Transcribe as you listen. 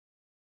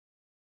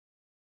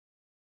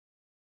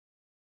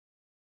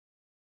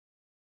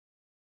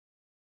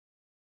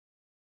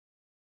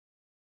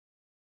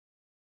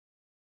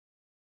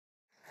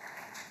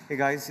Hey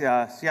guys,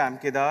 I'm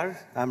Kedar.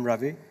 I'm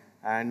Ravi.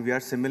 And we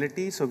are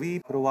Simility. So we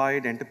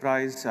provide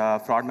enterprise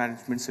fraud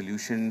management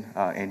solution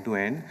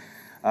end-to-end.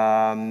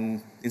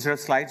 Instead of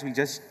slides, we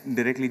just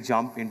directly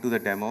jump into the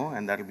demo,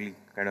 and that'll be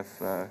kind of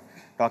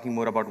talking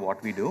more about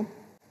what we do.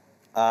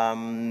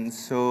 Go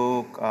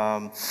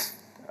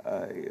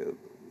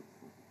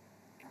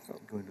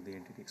into the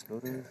Entity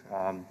Explorer.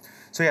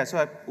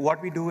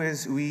 What we do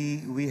is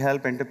we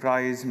help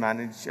enterprise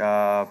manage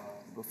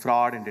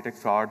fraud and detect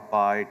fraud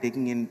by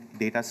taking in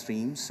data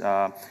streams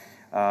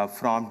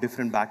from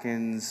different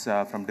backends,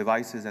 from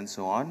devices, and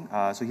so on.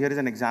 So here is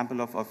an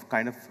example of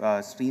kind of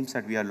streams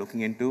that we are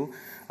looking into.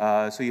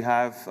 So you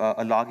have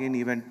a login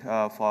event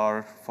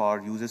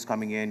for users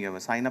coming in. You have a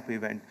sign-up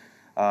event.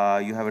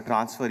 You have a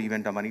transfer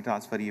event, a money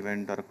transfer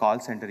event, or a call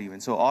center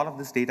event. So all of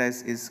this data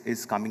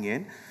is coming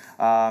in.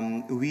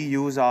 We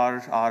use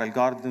our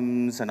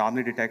algorithms,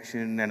 anomaly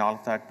detection, and all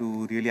of that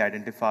to really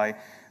identify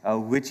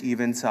which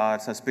events are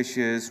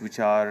suspicious, which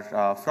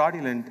are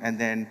fraudulent, and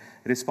then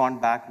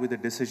respond back with a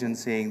decision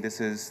saying that's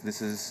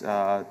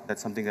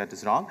something that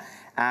is wrong.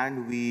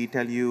 And we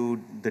tell you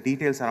the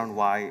details around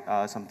why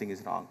something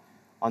is wrong.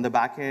 On the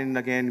back end,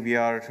 again, we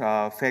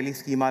are fairly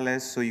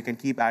schema-less, so you can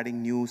keep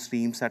adding new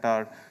streams that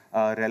are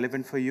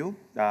relevant for you.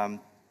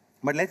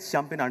 But let's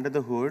jump in under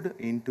the hood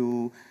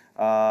into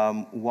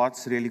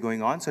what's really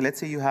going on. So let's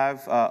say you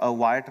have a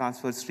wire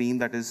transfer stream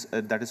that is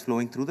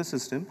flowing through the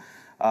system.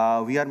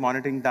 We are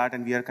monitoring that,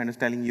 and we are kind of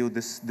telling you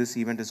this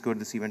event is good,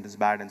 this event is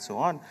bad, and so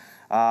on.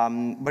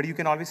 But you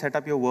can always set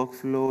up your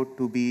workflow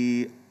to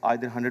be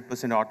either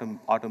 100%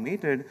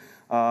 automated,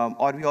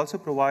 or we also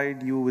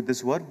provide you with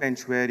this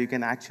workbench where you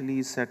can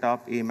actually set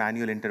up a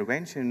manual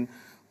intervention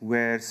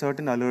where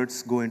certain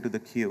alerts go into the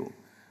queue.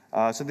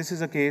 So this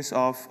is a case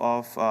of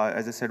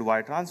as I said,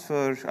 wire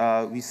transfer.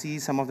 We see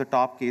some of the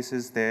top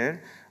cases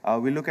there.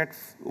 We look at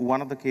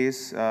one of the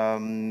case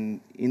in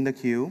the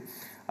queue.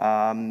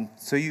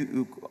 So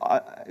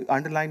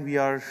underline, we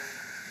have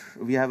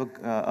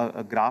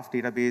a graph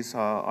database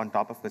on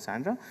top of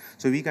Cassandra.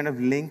 So we kind of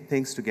link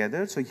things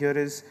together. So here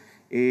is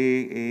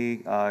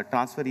a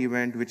transfer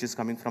event which is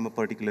coming from a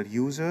particular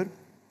user,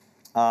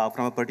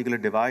 from a particular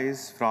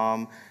device,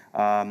 from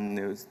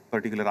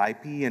particular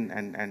IP,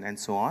 and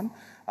so on.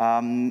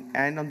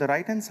 And on the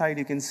right-hand side,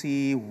 you can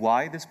see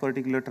why this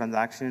particular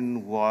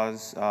transaction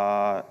was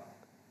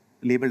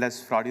labeled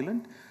as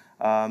fraudulent.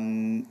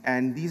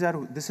 And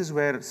this is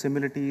where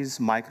Simility's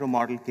micro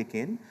model kick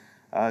in.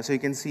 So you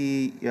can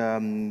see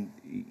tons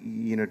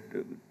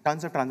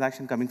of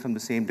transactions coming from the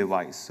same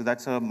device. So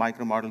that's a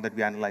micro model that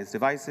we analyze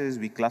devices,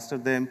 we cluster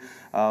them,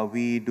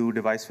 we do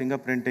device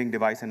fingerprinting,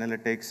 device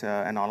analytics,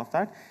 and all of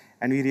that.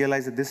 And we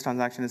realize that this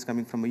transaction is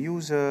coming from a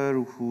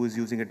user who is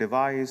using a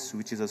device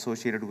which is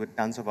associated with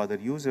tons of other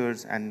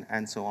users,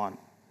 and so on.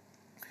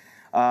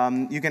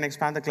 You can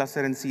expand the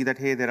cluster and see that,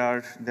 hey, there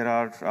are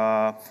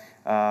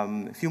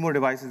a few more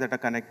devices that are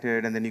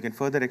connected, and then you can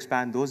further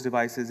expand those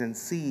devices and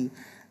see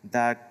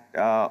that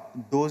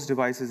those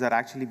devices are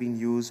actually being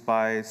used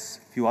by a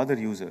few other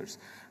users.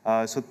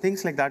 So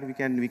things like that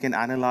we can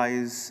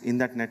analyze in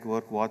that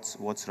network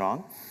what's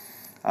wrong.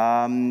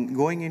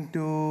 Going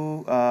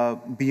into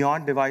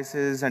beyond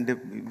devices, and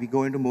we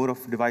go into more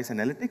of device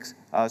analytics.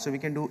 So we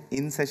can do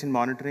in-session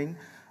monitoring.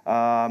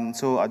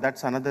 So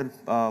that's another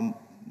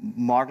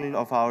model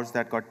of ours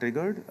that got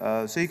triggered.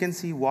 So you can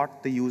see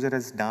what the user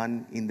has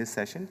done in this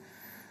session.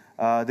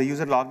 The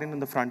user logged in on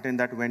the front end,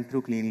 that went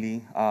through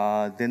cleanly.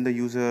 Then the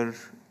user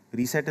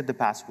resetted the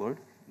password,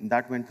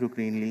 that went through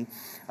cleanly.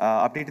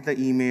 Updated the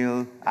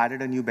email,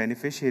 added a new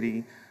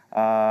beneficiary,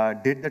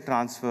 did the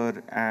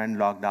transfer, and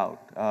logged out.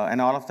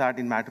 And all of that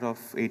in a matter of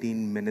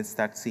 18 minutes.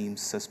 That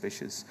seems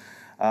suspicious.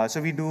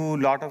 So we do a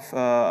lot of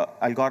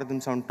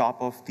algorithms on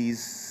top of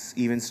these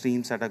event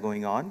streams that are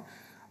going on.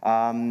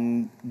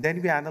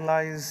 Then we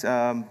analyze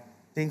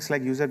things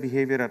like user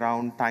behavior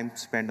around time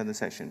spent on the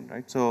session,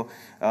 right? So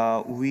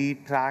we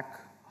track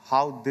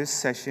how this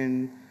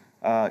session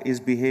is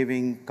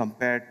behaving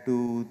compared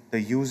to the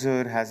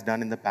user has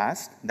done in the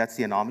past. That's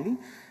the anomaly.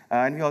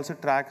 And we also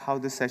track how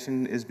this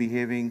session is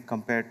behaving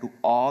compared to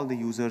all the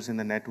users in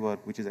the network,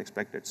 which is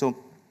expected. So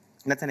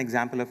that's an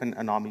example of an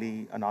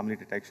anomaly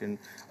detection.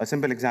 A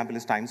simple example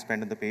is time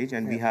spent on the page,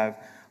 and we have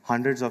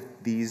hundreds of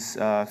these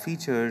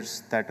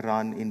features that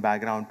run in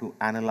background to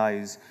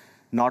analyze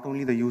not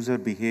only the user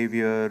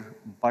behavior,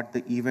 but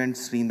the event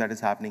stream that is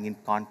happening in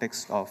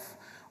context of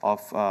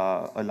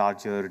a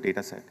larger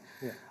data set.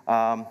 Yeah.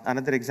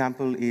 Another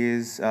example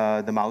is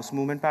the mouse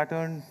movement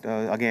pattern.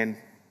 Again,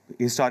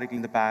 historically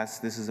in the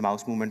past, this is a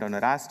mouse movement on a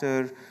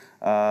raster.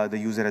 The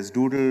user has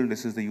doodled.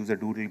 This is the user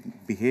doodle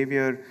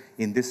behavior.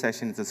 In this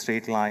session, it's a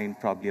straight line,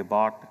 probably a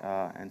bot,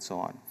 and so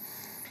on.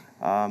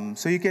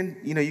 So you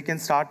can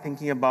start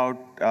thinking about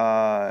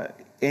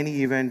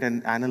any event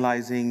and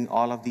analyzing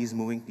all of these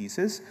moving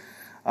pieces.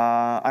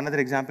 Another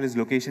example is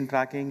location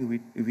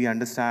tracking. We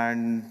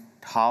understand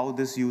how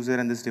this user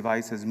and this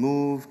device has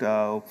moved,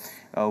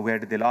 where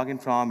did they log in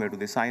from, where do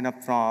they sign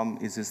up from,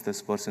 is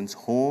this person's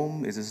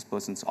home, is this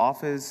person's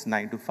office,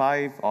 9 to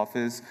 5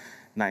 office,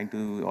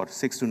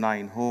 6 to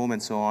 9 home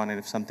and so on, and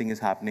if something is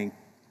happening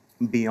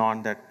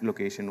beyond that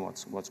location,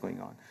 what's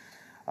going on.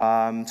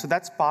 So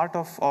that's part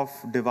of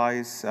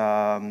device,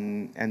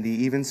 and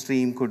the event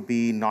stream could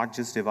be not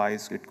just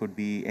device, it could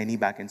be any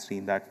backend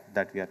stream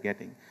that we are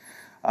getting.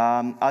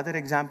 Other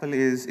example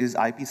is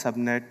IP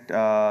subnet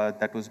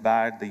that was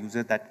bad. The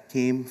user that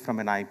came from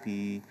an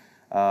IP,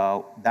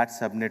 that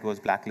subnet was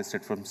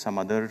blacklisted from some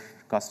other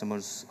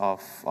customers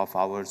of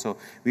ours. So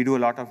we do a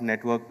lot of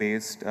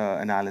network-based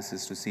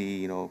analysis to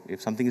see,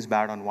 if something is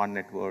bad on one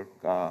network,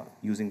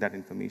 using that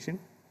information.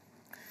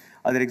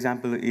 Other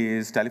example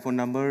is telephone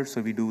number.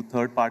 So we do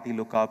third-party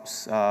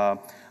lookups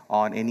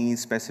on any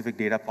specific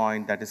data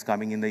point that is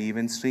coming in the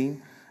event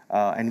stream.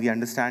 And we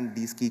understand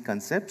these key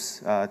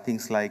concepts,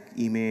 things like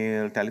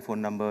email,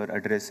 telephone number,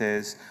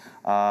 addresses,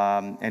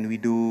 and we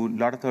do a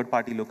lot of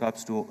third-party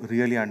lookups to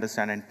really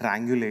understand and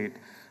triangulate.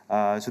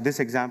 So this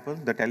example,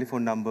 the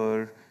telephone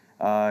number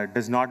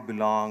does not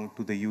belong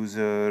to the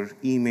user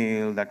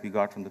email that we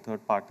got from the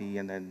third party,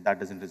 and then that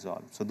doesn't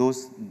resolve. So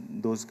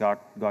those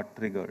got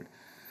triggered.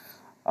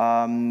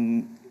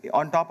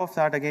 On top of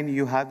that, again,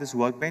 you have this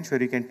workbench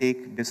where you can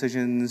take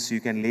decisions, you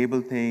can label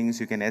things,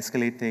 you can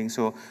escalate things.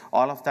 So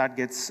all of that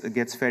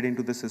gets fed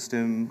into the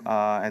system,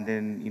 and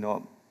then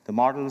the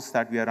models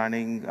that we are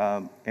running,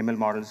 ML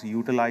models,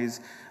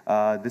 utilize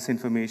this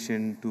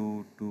information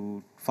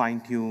to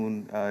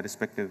fine-tune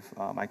respective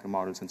micro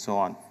models and so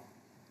on.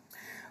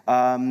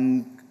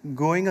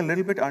 Going a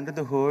little bit under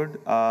the hood,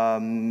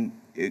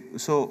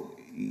 so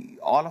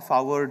all of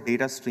our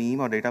data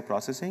stream or data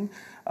processing,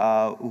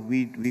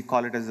 we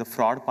call it as the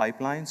fraud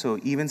pipeline. So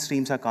event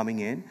streams are coming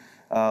in.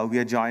 We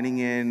are joining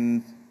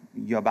in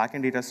your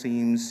backend data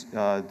streams,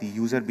 the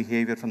user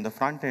behavior from the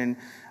front end,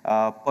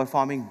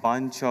 performing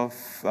bunch of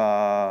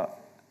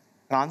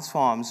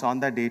transforms on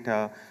that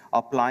data,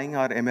 applying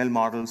our ML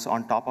models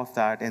on top of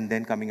that, and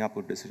then coming up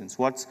with decisions.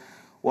 What's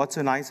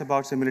so nice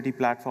about Simility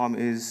platform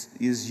is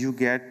you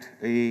get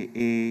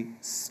a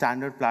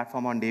standard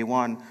platform on day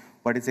one,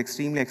 but it's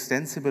extremely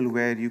extensible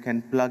where you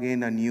can plug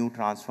in a new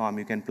transform,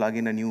 you can plug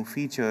in a new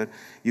feature,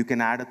 you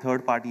can add a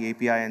third-party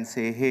API and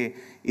say, hey,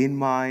 in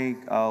my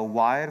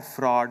wire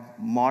fraud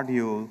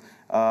module,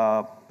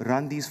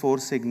 run these 4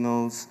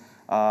 signals,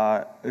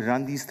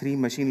 run these 3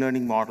 machine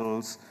learning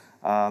models,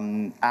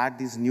 add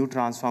this new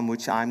transform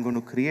which I'm going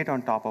to create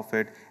on top of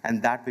it,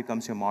 and that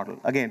becomes your model.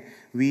 Again,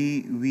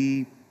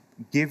 we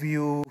give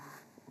you,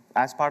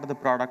 as part of the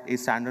product, a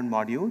standard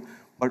module,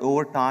 but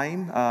over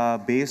time,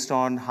 based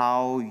on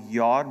how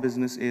your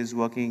business is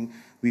working,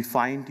 we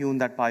fine-tune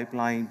that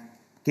pipeline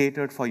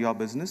catered for your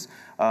business.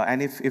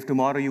 And if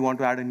tomorrow you want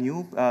to add a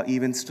new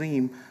event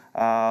stream,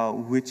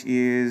 which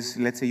is,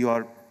 let's say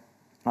your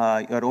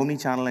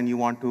omni-channel and you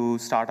want to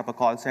start up a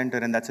call center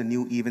and that's a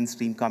new event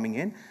stream coming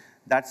in,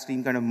 that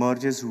stream kind of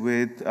merges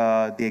with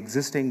the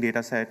existing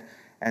data set,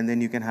 and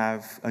then you can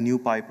have a new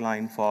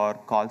pipeline for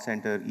call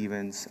center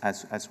events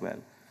as well.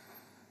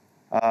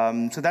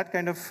 So that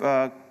kind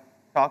of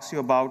talks to you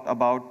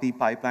about the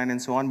pipeline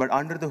and so on, but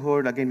under the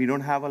hood, again, we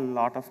don't have a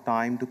lot of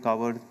time to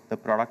cover the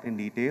product in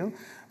detail,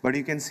 but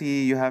you can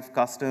see you have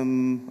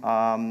custom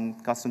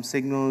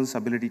signals,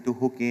 ability to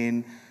hook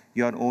in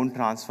your own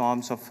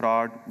transforms of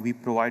fraud. We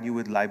provide you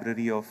with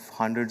library of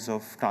hundreds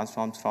of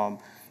transforms from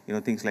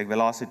things like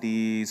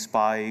velocity,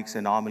 spikes,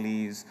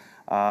 anomalies,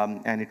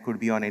 and it could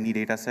be on any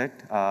data set,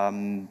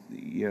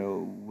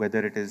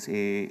 whether it is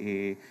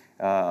a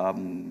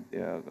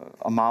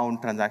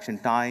amount, transaction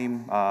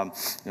time,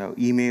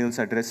 emails,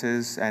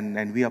 addresses,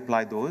 and we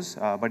apply those.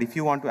 But if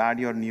you want to add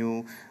your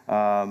new,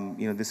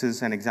 this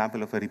is an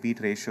example of a repeat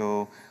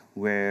ratio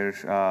where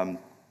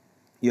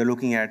you're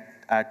looking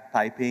at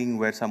typing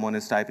where someone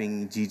is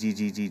typing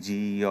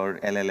GGGGG or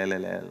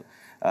LLLLL.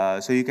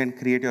 So you can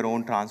create your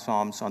own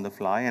transforms on the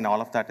fly, and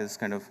all of that is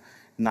kind of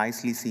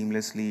nicely,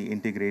 seamlessly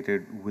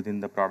integrated within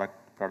the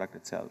product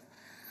itself.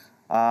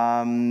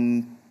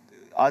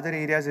 Other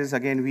areas is,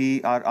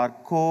 again, our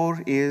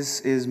core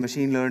is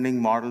machine learning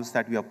models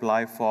that we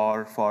apply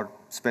for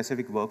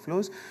specific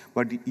workflows,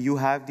 but you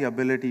have the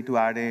ability to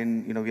add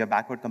in, we are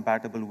backward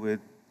compatible with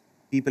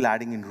people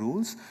adding in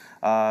rules.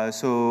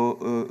 So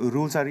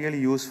rules are really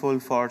useful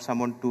for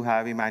someone to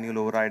have a manual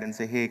override and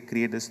say, hey,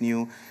 create this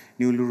new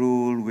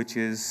rule which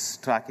is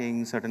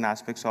tracking certain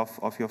aspects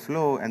of your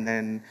flow, and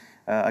then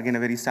again, a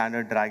very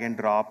standard drag and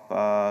drop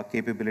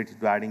capability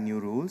to adding new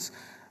rules.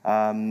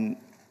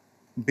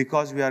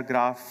 Because we are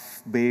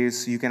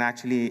graph-based, you can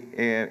actually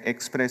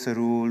express a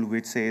rule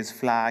which says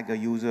flag a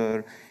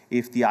user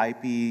if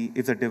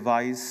the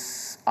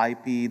device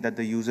IP that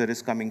the user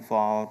is coming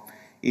from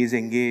is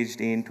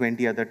engaged in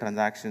 20 other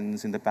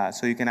transactions in the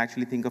past. So you can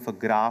actually think of a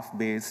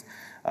graph-based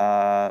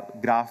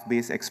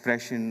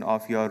expression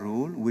of your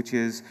rule, which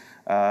is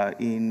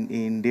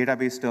in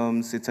database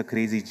terms, it's a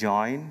crazy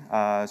join.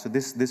 So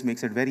this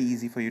makes it very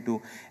easy for you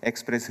to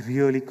express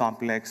really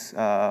complex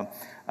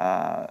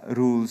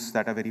rules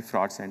that are very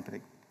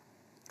fraud-centric.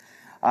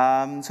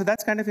 So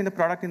that's kind of in the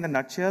product in the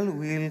nutshell.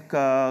 We'll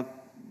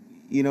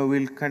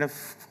we'll kind of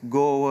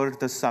go over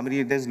the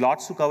summary. There's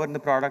lots to cover in the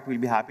product. We'll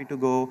be happy to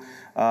go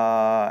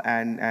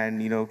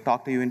and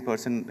talk to you in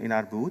person in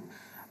our booth.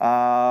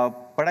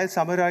 But I'll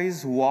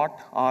summarize what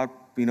are,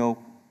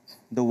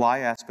 the why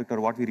aspect or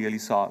what we really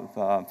solve.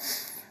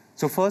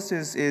 So first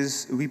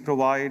is we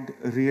provide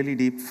really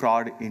deep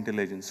fraud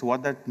intelligence. So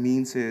what that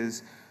means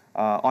is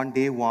on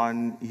day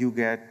one, you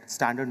get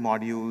standard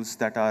modules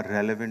that are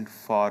relevant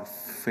for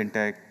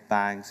FinTech,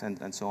 banks,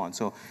 and so on.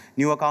 So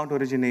new account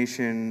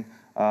origination,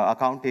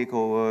 account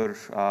takeover,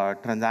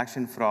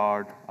 transaction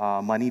fraud,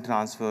 money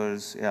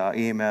transfers,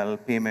 AML,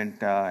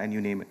 payment, and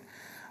you name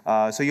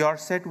it. So you're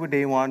set with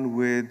day one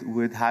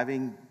with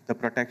having the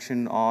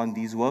protection on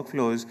these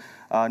workflows.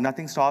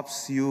 Nothing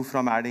stops you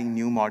from adding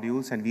new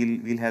modules, and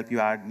we'll help you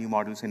add new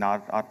modules in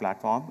our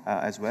platform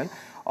as well,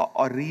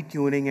 or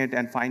retuning it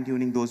and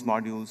fine-tuning those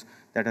modules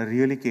that are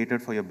really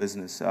catered for your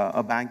business.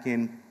 A bank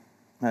in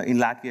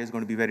Latvia is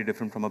going to be very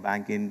different from a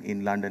bank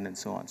in London and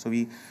so on. So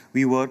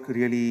we work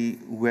really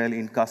well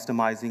in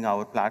customizing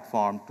our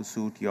platform to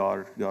suit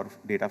your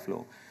data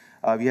flow.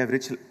 We have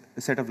rich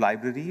set of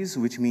libraries,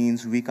 which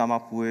means we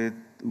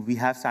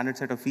have standard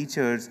set of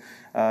features.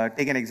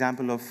 Take an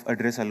example of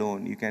address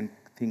alone. You can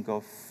think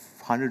of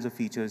hundreds of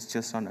features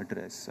just on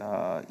address,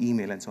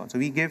 email, and so on. So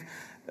we give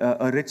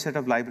a rich set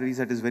of libraries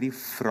that is very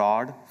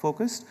fraud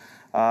focused.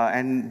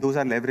 And those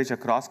are leveraged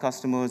across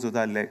customers, those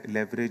are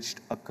leveraged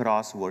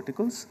across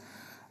verticals.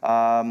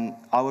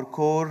 Our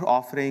core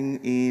offering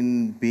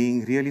in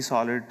being really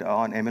solid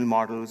on ML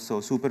models,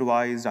 so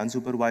supervised,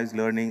 unsupervised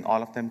learning,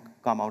 all of them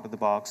come out of the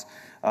box.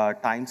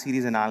 Time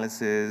series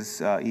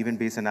analysis,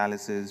 event-based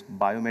analysis,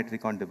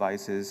 biometric on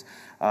devices,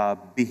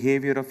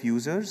 behavior of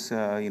users.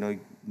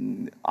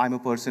 I'm a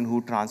person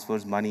who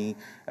transfers money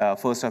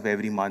first of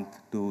every month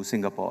to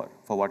Singapore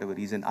for whatever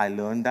reason. I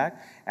learned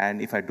that,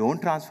 and if I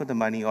don't transfer the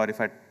money, or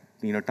if I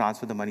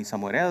transfer the money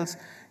somewhere else,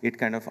 it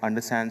kind of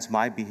understands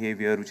my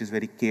behavior, which is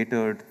very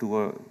catered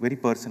to very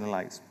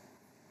personalized.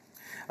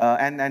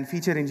 And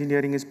feature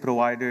engineering is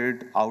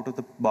provided out of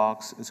the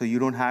box, so you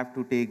don't have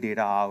to take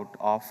data out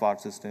of our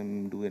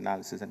system, do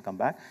analysis, and come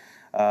back.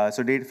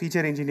 So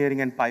feature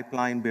engineering and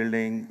pipeline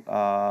building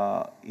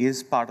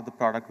is part of the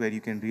product where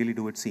you can really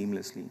do it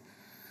seamlessly.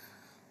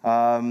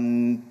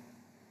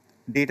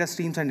 Data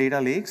streams and data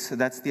lakes,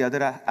 that's the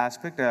other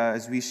aspect,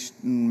 as we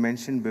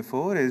mentioned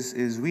before,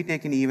 is we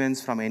take in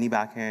events from any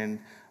backend,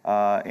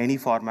 any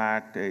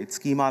format. It's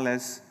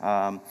schema-less.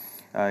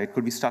 It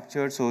could be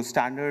structured. So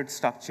standard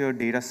structured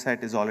data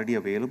set is already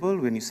available.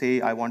 When you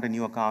say, I want a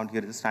new account,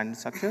 here is the standard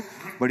structure.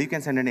 But you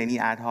can send in any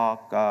ad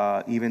hoc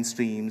event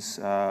streams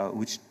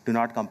which do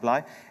not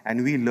comply.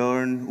 And we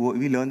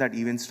learn that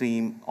event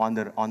stream on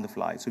the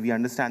fly. So we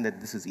understand that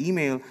this is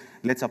email.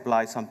 Let's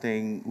apply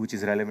something which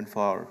is relevant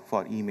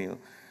for email.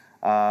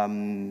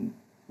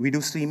 We do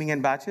streaming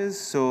and batches,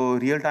 so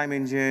real-time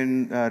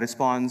engine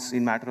response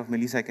in matter of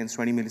milliseconds,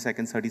 20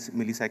 milliseconds, 30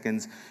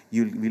 milliseconds,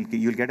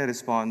 you'll get a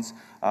response.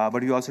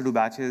 But we also do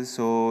batches,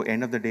 so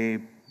end of the day,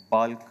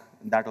 bulk,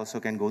 that also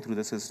can go through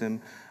the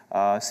system.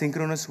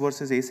 Synchronous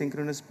versus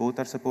asynchronous, both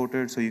are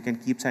supported, so you can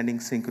keep sending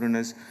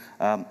synchronous,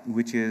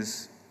 which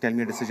is tell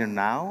me a decision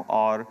now,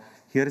 or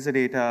here is the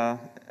data,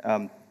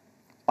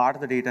 part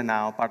of the data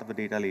now, part of the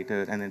data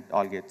later, and it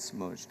all gets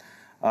merged.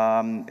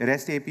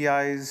 REST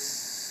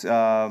APIs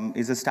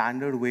is a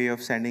standard way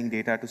of sending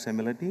data to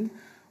Simility.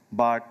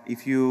 But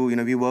if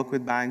we work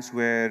with banks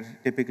where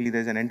typically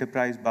there's an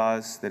enterprise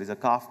bus, there is a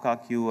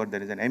Kafka queue, or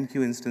there is an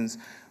MQ instance,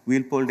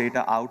 we'll pull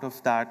data out of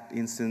that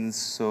instance,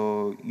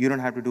 so you don't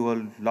have to do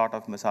a lot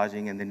of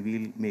massaging, and then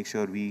we'll make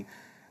sure we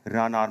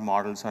run our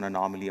models on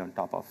anomaly on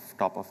top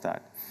of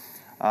that.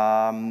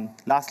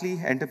 Lastly,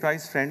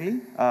 enterprise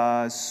friendly.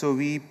 So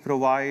we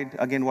provide,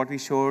 again, what we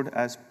showed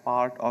as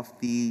part of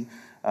the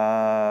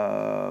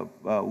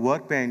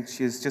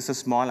workbench is just a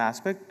small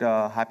aspect.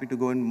 Happy to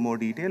go in more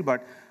detail,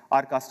 but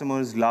our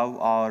customers love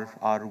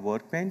our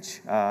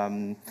workbench.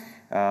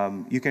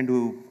 You can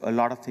do a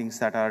lot of things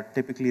that are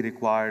typically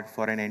required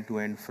for an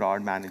end-to-end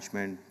fraud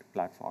management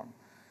platform.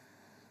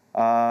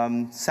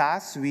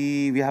 SaaS,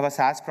 we have a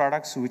SaaS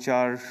products which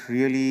are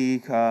really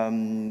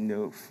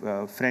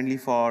friendly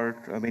for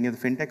many of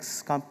the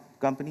fintechs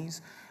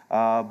companies.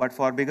 But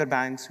for bigger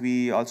banks,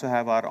 we also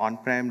have our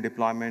on-prem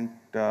deployment,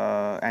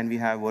 and we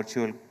have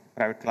virtual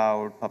private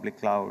cloud, public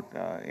cloud,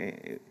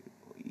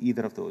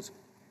 either of those.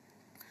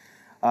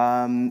 We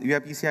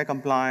are PCI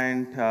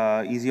compliant,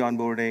 easy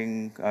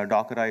onboarding,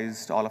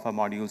 Dockerized all of our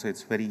modules, so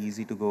it's very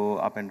easy to go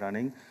up and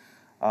running.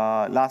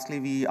 Lastly,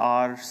 we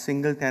are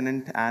single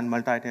tenant and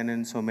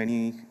multi-tenant, so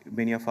many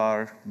of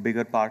our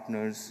bigger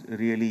partners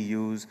really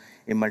use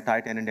a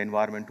multi-tenant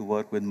environment to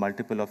work with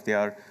multiple of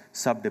their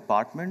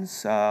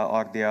sub-departments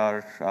or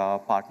their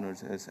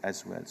partners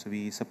as well. So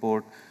we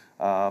support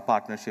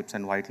partnerships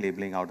and white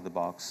labeling out of the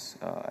box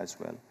as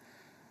well.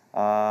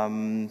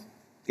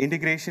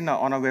 Integration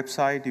on our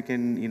website, you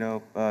can,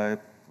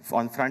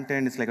 on front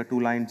end, it's like a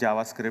 2-line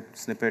JavaScript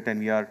snippet,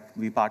 and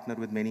we partner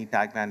with many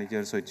tag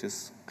managers, so it's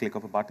just click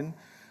of a button.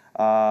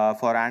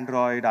 For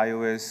Android,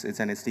 iOS, it's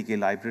an SDK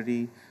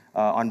library.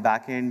 On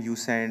backend, you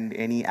send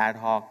any ad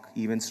hoc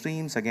event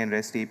streams, again,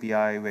 REST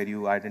API, where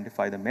you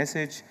identify the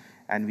message,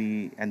 and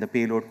the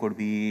payload could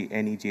be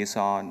any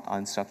JSON,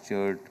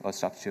 unstructured or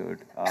structured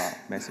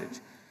message.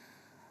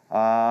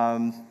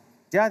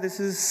 Yeah, this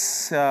is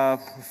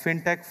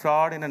FinTech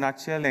fraud in a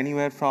nutshell,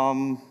 anywhere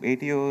from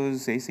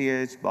ATOs,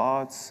 ACH,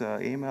 bots,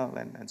 email,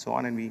 and so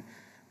on, and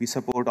we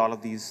support all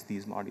of these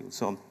modules.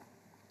 So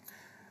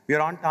we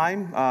are on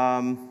time.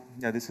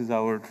 Yeah, this is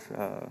our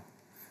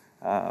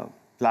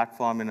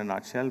platform in a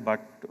nutshell, but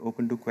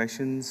open to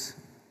questions.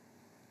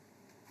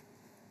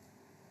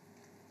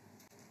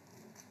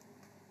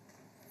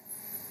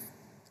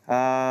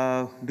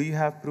 Do you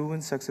have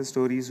proven success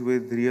stories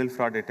with real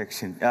fraud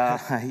detection?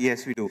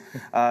 Yes, we do.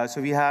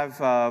 So we have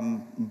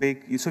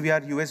we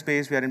are US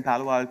based, we are in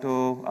Palo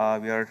Alto,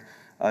 we are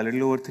a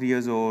little over 3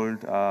 years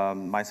old.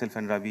 Myself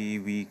and Ravi,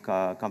 we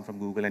come from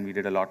Google, and we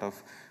did a lot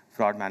of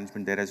fraud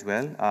management there as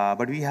well.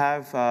 But we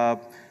have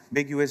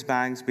big US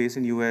banks based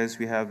in US.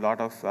 We have a lot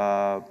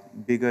of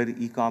bigger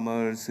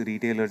e-commerce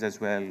retailers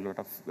as well, a lot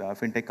of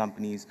FinTech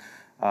companies.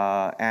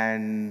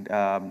 And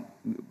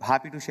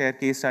happy to share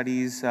case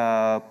studies.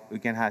 You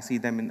can see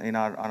them on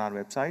our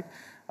website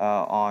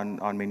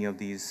on many of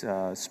these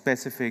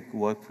specific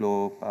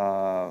workflow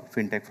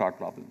FinTech fraud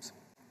problems.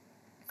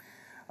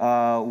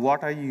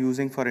 What are you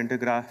using for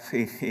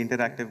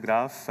interactive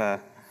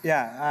graph?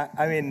 Yeah,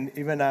 I mean,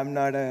 even I'm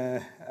not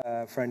a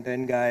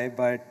front-end guy,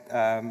 but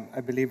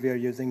I believe we are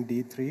using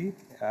D3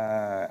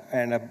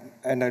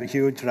 and a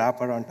huge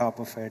wrapper on top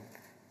of it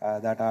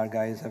that our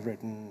guys have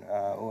written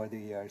over the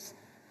years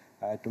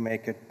to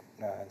make it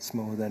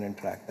smooth and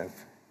interactive.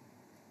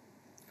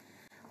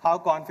 How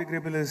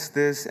configurable is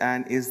this,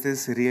 and is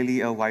this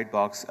really a white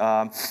box?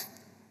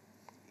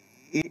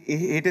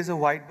 It is a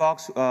white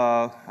box.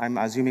 I'm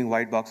assuming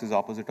white box is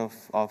opposite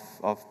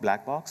of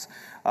black box.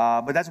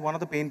 But that's one of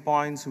the pain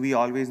points. We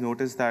always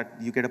notice that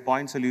you get a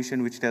point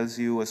solution which tells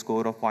you a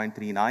score of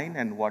 0.39,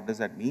 and what does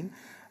that mean?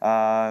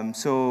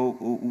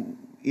 So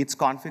it's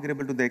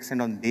configurable to the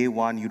extent on day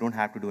one, you don't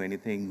have to do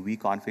anything. We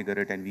configure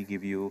it, and we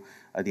give you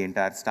the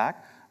entire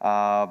stack.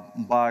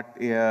 But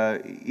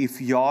if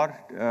your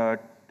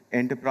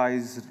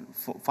enterprise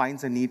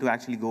finds a need to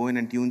actually go in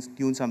and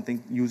tune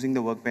something using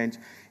the workbench,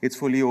 it's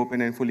fully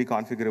open and fully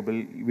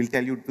configurable. We'll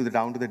tell you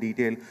down to the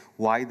detail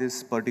why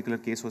this particular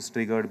case was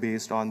triggered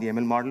based on the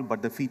ML model,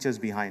 but the features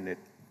behind it.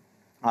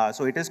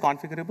 So it is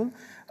configurable.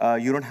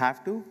 You don't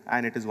have to,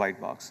 and it is white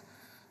box.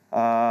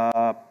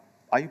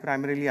 Are you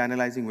primarily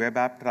analyzing web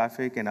app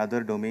traffic and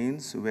other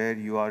domains where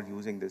you are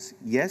using this?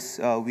 Yes,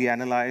 we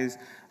analyze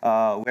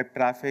web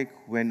traffic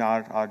when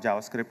our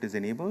JavaScript is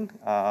enabled,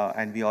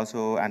 and we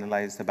also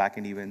analyze the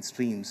backend event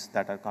streams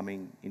that are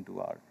coming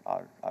into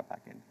our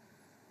backend.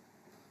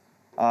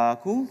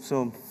 Cool,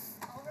 so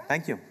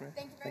thank you.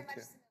 Thank you very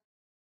much.